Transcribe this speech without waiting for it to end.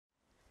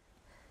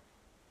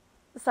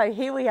So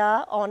here we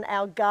are on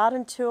our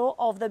garden tour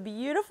of the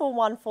beautiful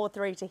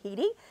 143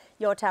 Tahiti,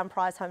 Your Town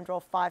prize home draw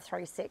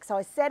 536. So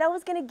I said I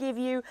was going to give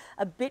you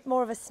a bit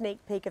more of a sneak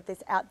peek of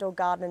this outdoor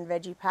garden and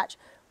veggie patch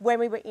when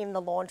we were in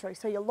the laundry.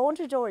 So your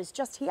laundry door is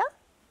just here.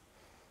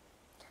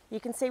 You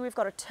can see we've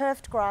got a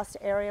turfed grassed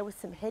area with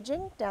some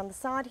hedging down the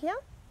side here.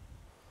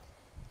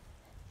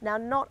 Now,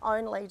 not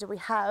only do we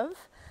have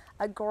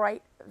a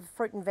great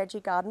fruit and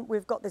veggie garden,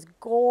 we've got this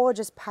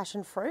gorgeous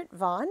passion fruit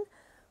vine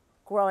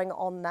growing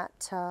on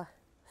that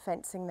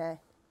fencing there.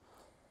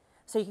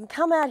 So you can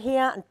come out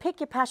here and pick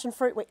your passion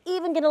fruit. We're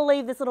even going to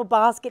leave this little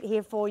basket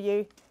here for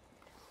you.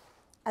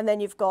 And then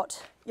you've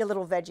got your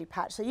little veggie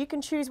patch. So you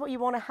can choose what you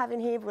want to have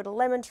in here. We've got a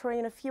lemon tree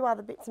and a few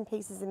other bits and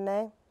pieces in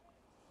there.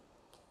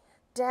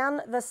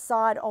 Down the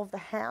side of the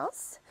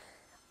house,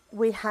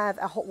 we have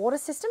a hot water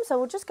system. So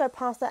we'll just go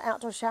past that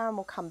outdoor shower and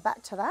we'll come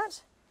back to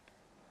that.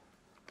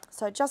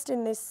 So just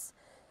in this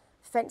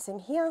fencing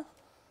here,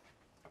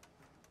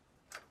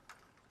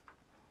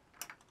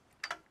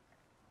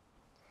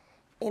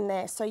 in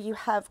there. So you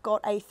have got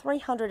a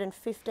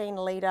 315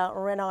 litre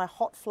Renai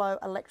hot flow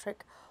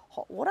electric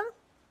hot water.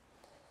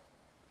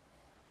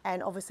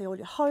 And obviously all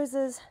your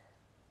hoses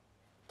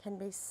can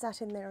be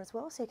sat in there as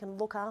well. So you can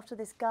look after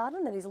this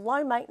garden that is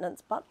low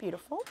maintenance but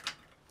beautiful.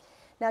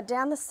 Now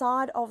down the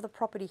side of the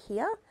property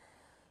here,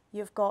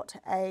 you've got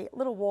a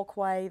little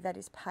walkway that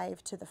is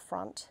paved to the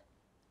front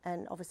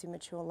and obviously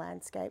mature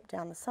landscape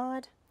down the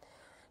side.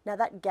 Now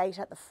that gate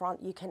at the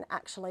front you can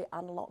actually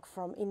unlock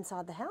from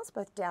inside the house,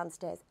 both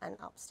downstairs and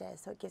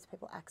upstairs, so it gives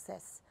people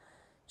access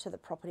to the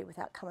property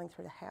without coming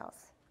through the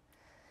house.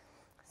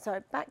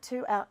 So back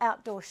to our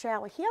outdoor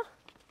shower here.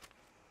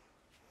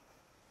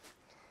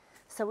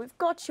 So we've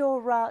got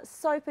your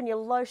soap and your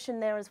lotion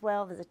there as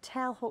well. There's a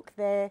towel hook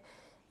there.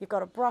 You've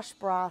got a brush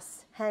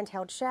brass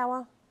handheld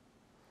shower.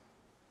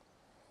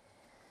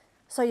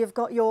 So you've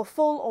got your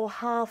full or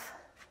half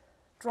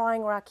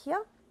drying rack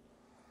here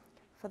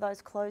for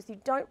those clothes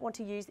you don't want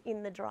to use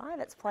in the dryer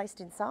that's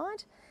placed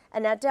inside.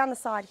 And now down the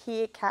side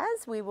here,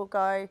 Kaz, we will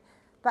go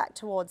back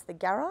towards the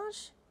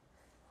garage.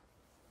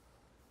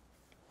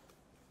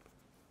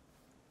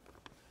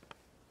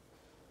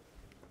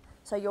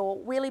 So your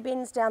wheelie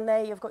bins down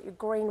there, you've got your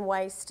green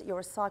waste,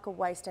 your recycled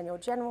waste and your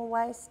general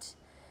waste,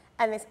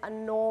 and this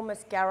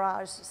enormous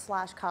garage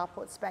slash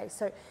carport space.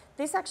 So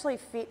this actually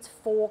fits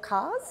 4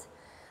 cars.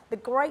 The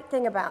great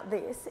thing about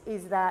this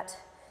is that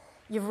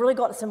you've really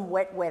got some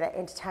wet weather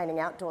entertaining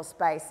outdoor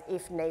space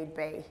if need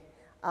be,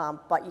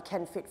 but you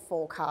can fit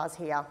 4 cars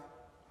here,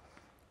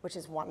 which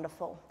is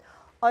wonderful.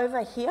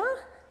 Over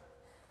here,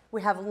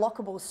 we have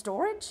lockable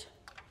storage.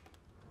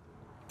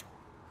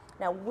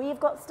 Now we've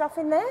got stuff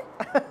in there,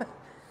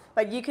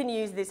 but you can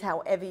use this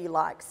however you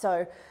like.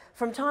 So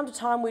from time to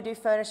time we do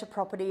furnish a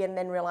property and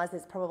then realise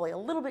there's probably a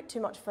little bit too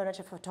much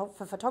furniture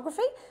for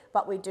photography,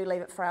 but we do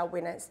leave it for our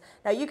winners.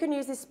 Now you can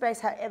use this space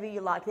however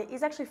you like. There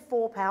is actually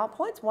 4 power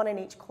points, 1 in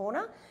each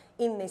corner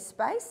in this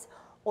space,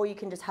 or you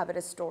can just have it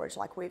as storage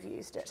like we've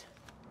used it.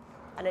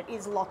 And it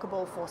is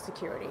lockable for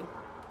security.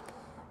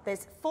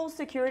 There's full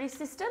security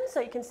system, so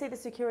you can see the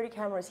security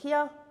cameras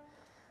here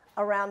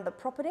around the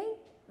property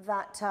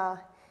that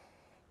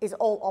is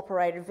all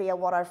operated via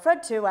what I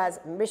referred to as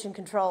mission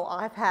control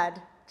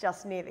iPad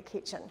just near the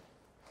kitchen.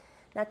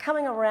 Now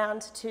coming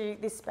around to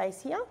this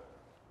space here,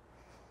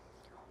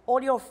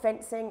 all your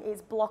fencing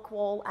is block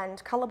wall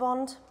and colour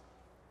bond.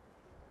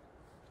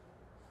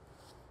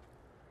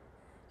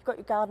 You've got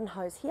your garden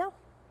hose here.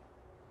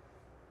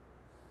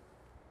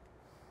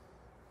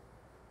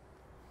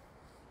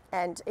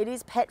 And it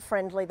is pet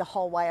friendly the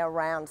whole way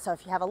around. So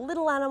if you have a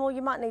little animal,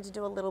 you might need to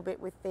do a little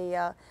bit with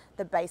the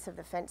base of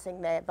the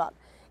fencing there, but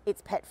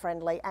it's pet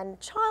friendly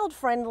and child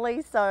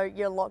friendly, so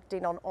you're locked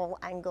in on all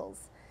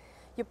angles.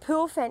 Your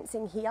pool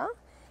fencing here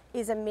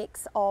is a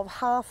mix of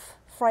half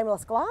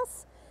frameless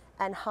glass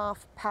and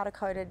half powder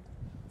coated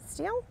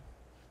steel.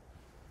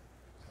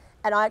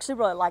 And I actually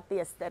really like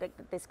the aesthetic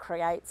that this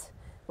creates,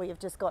 where you've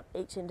just got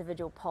each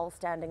individual pole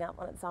standing up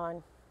on its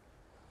own.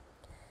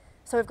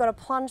 So we've got a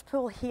plunge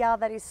pool here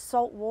that is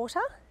salt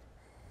water.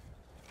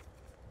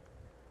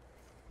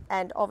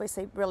 And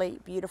obviously really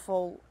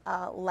beautiful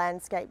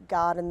landscape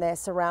garden there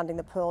surrounding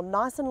the pool.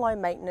 Nice and low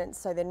maintenance,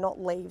 so they're not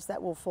leaves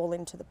that will fall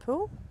into the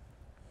pool.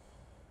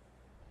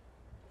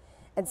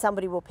 And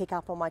somebody will pick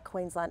up on my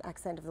Queensland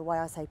accent of the way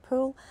I say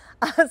pool.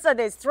 So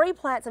there's 3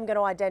 plants I'm going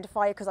to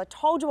identify because I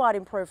told you I'd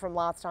improve from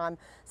last time.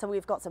 So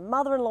we've got some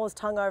mother-in-law's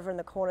tongue over in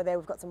the corner there.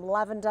 We've got some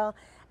lavender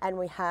and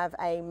we have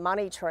a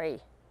money tree.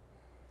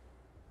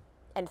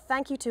 And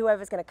thank you to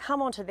whoever's going to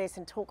come onto this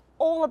and talk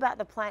all about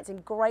the plants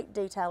in great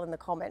detail in the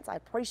comments. I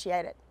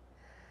appreciate it.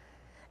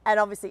 And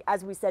obviously,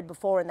 as we said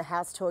before in the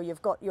house tour,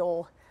 you've got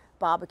your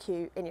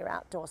barbecue in your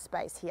outdoor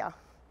space here.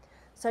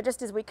 So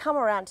just as we come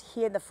around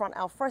here in the front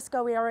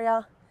alfresco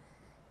area,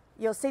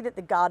 you'll see that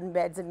the garden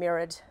beds are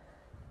mirrored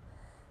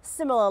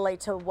similarly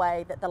to the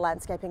way that the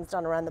landscaping's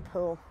done around the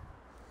pool.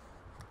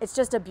 It's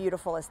just a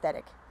beautiful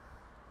aesthetic.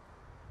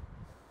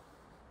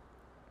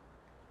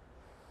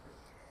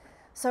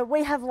 So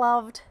we have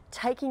loved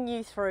taking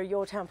you through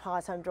Yourtown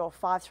Prize Home Draw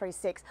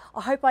 536.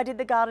 I hope I did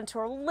the garden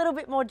tour a little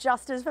bit more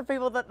justice for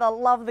people that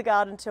love the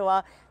garden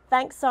tour.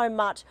 Thanks so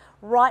much.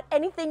 Write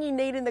anything you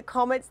need in the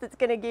comments that's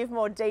going to give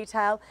more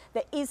detail.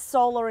 There is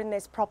solar in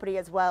this property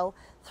as well.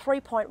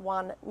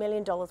 $3.1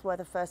 million worth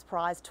of first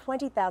prize,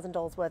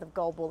 $20,000 worth of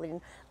gold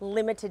bullion,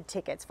 limited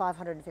tickets,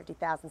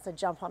 550,000. So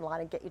jump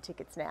online and get your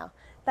tickets now.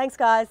 Thanks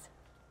guys.